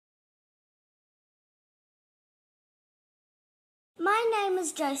My name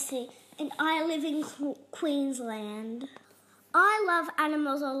is Josie and I live in Queensland. I love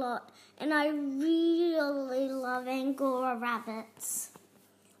animals a lot and I really love Angora rabbits.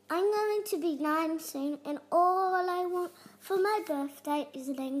 I'm going to be 9 soon and all I want for my birthday is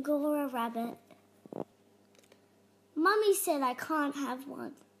an Angora rabbit. Mummy said I can't have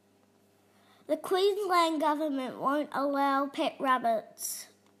one. The Queensland Government won't allow pet rabbits.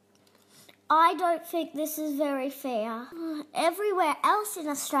 I don't think this is very fair. Everywhere else in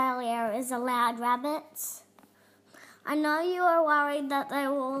Australia is allowed rabbits. I know you are worried that they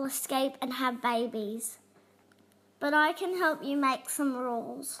will escape and have babies, but I can help you make some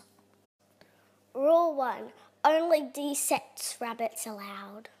rules. Rule 1, only D-sex rabbits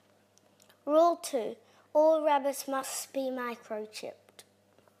allowed. Rule 2, all rabbits must be microchipped.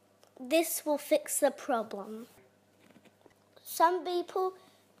 This will fix the problem. Some people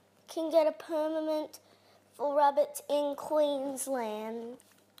can get a permit for rabbits in Queensland,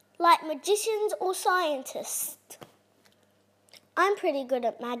 like magicians or scientists. I'm pretty good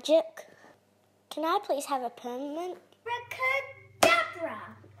at magic. Can I please have a permit?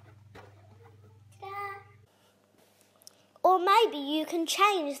 Abracadabra! Or maybe you can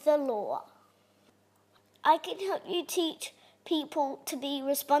change the law. I can help you teach people to be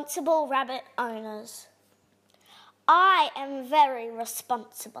responsible rabbit owners. I am very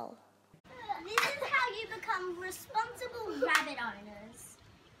responsible. This is how you become responsible rabbit owners.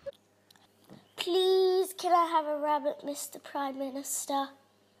 Please, can I have a rabbit, Mr. Prime Minister?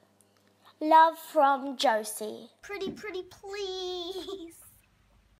 Love from Josie. Pretty, please.